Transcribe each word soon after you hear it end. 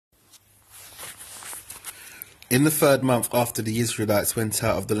In the third month after the Israelites went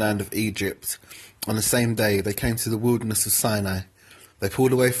out of the land of Egypt, on the same day they came to the wilderness of Sinai. They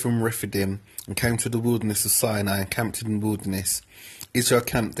pulled away from Rephidim and came to the wilderness of Sinai and camped in the wilderness. Israel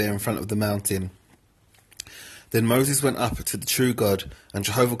camped there in front of the mountain. Then Moses went up to the true God, and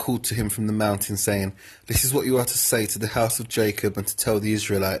Jehovah called to him from the mountain, saying, "This is what you are to say to the house of Jacob and to tell the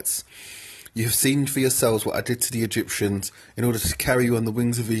Israelites. You have seen for yourselves what I did to the Egyptians, in order to carry you on the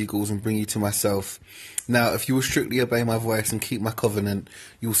wings of eagles and bring you to myself. Now, if you will strictly obey my voice and keep my covenant,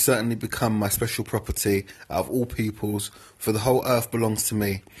 you will certainly become my special property out of all peoples, for the whole earth belongs to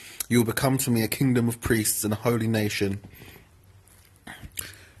me. You will become to me a kingdom of priests and a holy nation.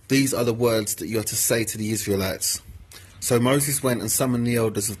 These are the words that you are to say to the Israelites." So Moses went and summoned the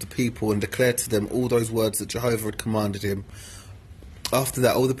elders of the people and declared to them all those words that Jehovah had commanded him. After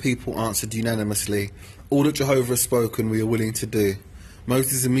that, all the people answered unanimously, "All that Jehovah has spoken, we are willing to do."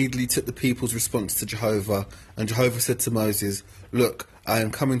 Moses immediately took the people's response to Jehovah, and Jehovah said to Moses, "Look, I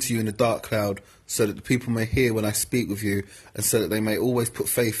am coming to you in a dark cloud, so that the people may hear when I speak with you, and so that they may always put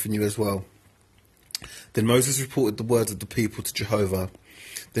faith in you as well." Then Moses reported the words of the people to Jehovah.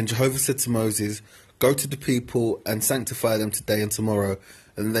 Then Jehovah said to Moses, "Go to the people and sanctify them today and tomorrow,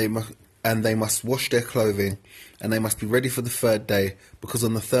 and they must wash their clothing, and they must be ready for the third day, because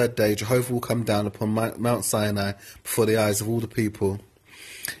on the third day Jehovah will come down upon Mount Sinai before the eyes of all the people.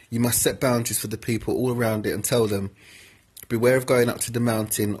 You must set boundaries for the people all around it and tell them, 'Beware of going up to the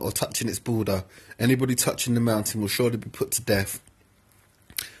mountain or touching its border. Anybody touching the mountain will surely be put to death.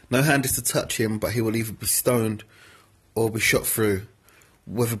 No hand is to touch him, but he will either be stoned or be shot through.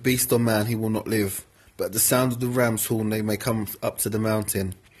 Whether beast or man, he will not live. But at the sound of the ram's horn they may come up to the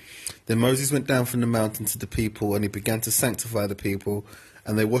mountain.' Then Moses went down from the mountain to the people, and he began to sanctify the people,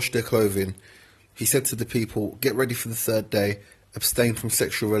 and they washed their clothing. He said to the people, 'Get ready for the third day, abstain from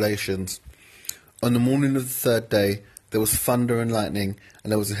sexual relations.' On the morning of the third day there was thunder and lightning,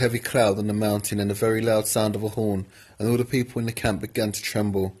 and there was a heavy cloud on the mountain, and a very loud sound of a horn, and all the people in the camp began to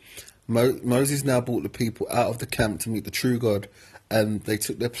tremble. Moses now brought the people out of the camp to meet the true God, and they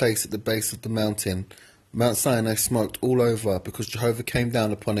took their place at the base of the mountain. Mount Sinai smoked all over, because Jehovah came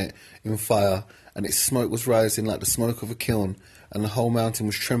down upon it in fire, and its smoke was rising like the smoke of a kiln, and the whole mountain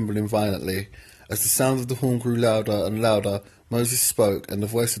was trembling violently. As the sound of the horn grew louder and louder, Moses spoke, and the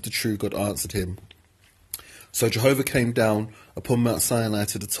voice of the true God answered him. So Jehovah came down upon Mount Sinai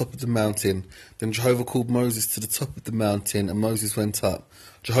to the top of the mountain. Then Jehovah called Moses to the top of the mountain, and Moses went up.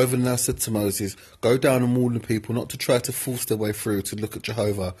 Jehovah now said to Moses, "Go down and warn the people not to try to force their way through to look at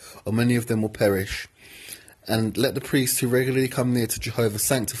Jehovah, or many of them will perish. And let the priests who regularly come near to Jehovah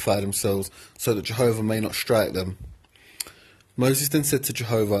sanctify themselves, so that Jehovah may not strike them." Moses then said to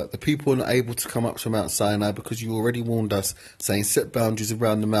Jehovah, "The people are not able to come up to Mount Sinai, because you already warned us, saying, 'Set boundaries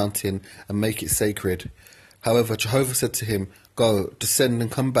around the mountain and make it sacred.'" However, Jehovah said to him, "Go, descend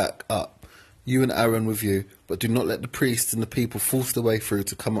and come back up, you and Aaron with you, but do not let the priests and the people force their way through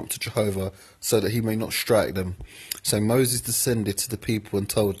to come up to Jehovah, so that he may not strike them." So Moses descended to the people and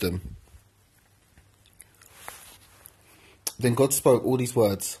told them. Then God spoke all these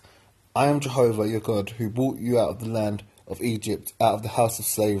words, "I am Jehovah your God, who brought you out of the land of Egypt, out of the house of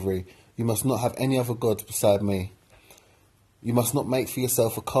slavery. You must not have any other gods beside me. You must not make for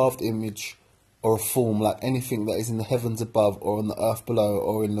yourself a carved image or a form like anything that is in the heavens above, or on the earth below,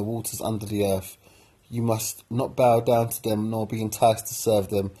 or in the waters under the earth. You must not bow down to them, nor be enticed to serve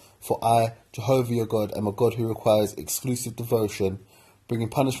them. For I, Jehovah your God, am a God who requires exclusive devotion, bringing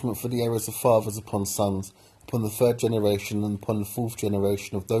punishment for the errors of fathers upon sons, upon the third generation and upon the fourth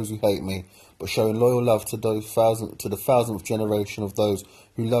generation of those who hate me, but showing loyal love to the 1,000th generation of those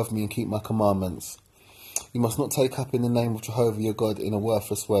who love me and keep my commandments. You must not take up in the name of Jehovah your God in a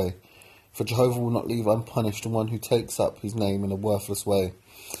worthless way, for Jehovah will not leave unpunished the one who takes up his name in a worthless way.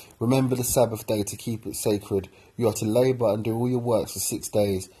 Remember the Sabbath day to keep it sacred. You are to labour and do all your works for 6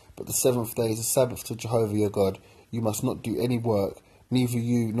 days, but the seventh day is a Sabbath to Jehovah your God. You must not do any work, neither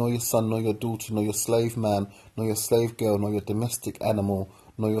you, nor your son, nor your daughter, nor your slave man, nor your slave girl, nor your domestic animal,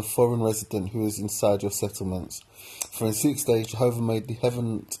 nor your foreign resident who is inside your settlements. For in 6 days Jehovah made the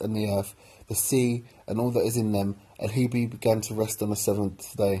heavens and the earth, the sea, and all that is in them, and he began to rest on the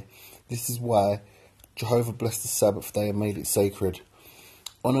seventh day. This is why Jehovah blessed the Sabbath day and made it sacred.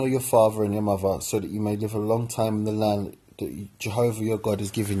 Honour your father and your mother, so that you may live a long time in the land that Jehovah your God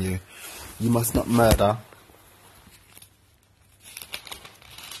has given you. You must not murder.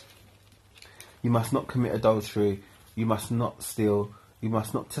 You must not commit adultery. You must not steal. You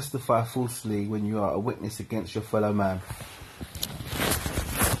must not testify falsely when you are a witness against your fellow man.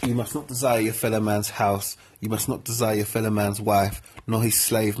 You must not desire your fellow man's house. You must not desire your fellow man's wife, nor his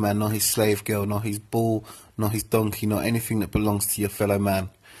slave man, nor his slave girl, nor his bull, nor his donkey, nor anything that belongs to your fellow man.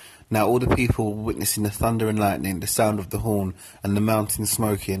 Now all the people were witnessing the thunder and lightning, the sound of the horn, and the mountain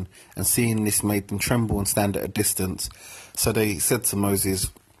smoking, and seeing this made them tremble and stand at a distance. So they said to Moses,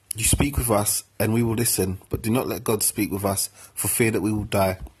 "You speak with us, and we will listen, but do not let God speak with us, for fear that we will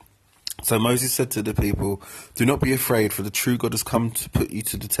die." So Moses said to the people, "Do not be afraid, for the true God has come to put you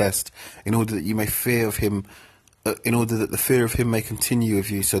to the test, in order that you may fear of him, in order that the fear of him may continue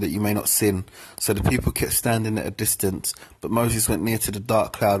with you, so that you may not sin." So the people kept standing at a distance, but Moses went near to the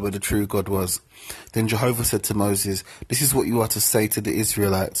dark cloud where the true God was. Then Jehovah said to Moses, "This is what you are to say to the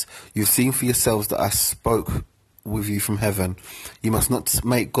Israelites. You have seen for yourselves that I spoke with you from heaven. You must not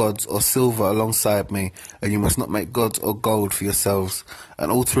make gods or silver alongside me, and you must not make gods or gold for yourselves.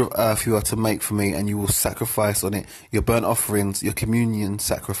 An altar of earth you are to make for me, and you will sacrifice on it your burnt offerings, your communion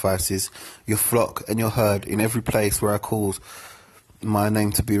sacrifices, your flock and your herd in every place where I cause my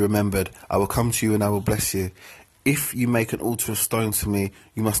name to be remembered. I will come to you and I will bless you. If you make an altar of stones for me,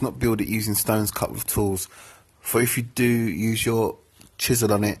 you must not build it using stones cut with tools, for if you do use your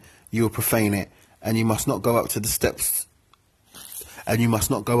chisel on it, you will profane it. And you must not go up to the steps, and you must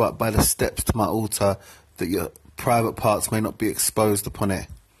not go up by the steps to my altar, that your private parts may not be exposed upon it."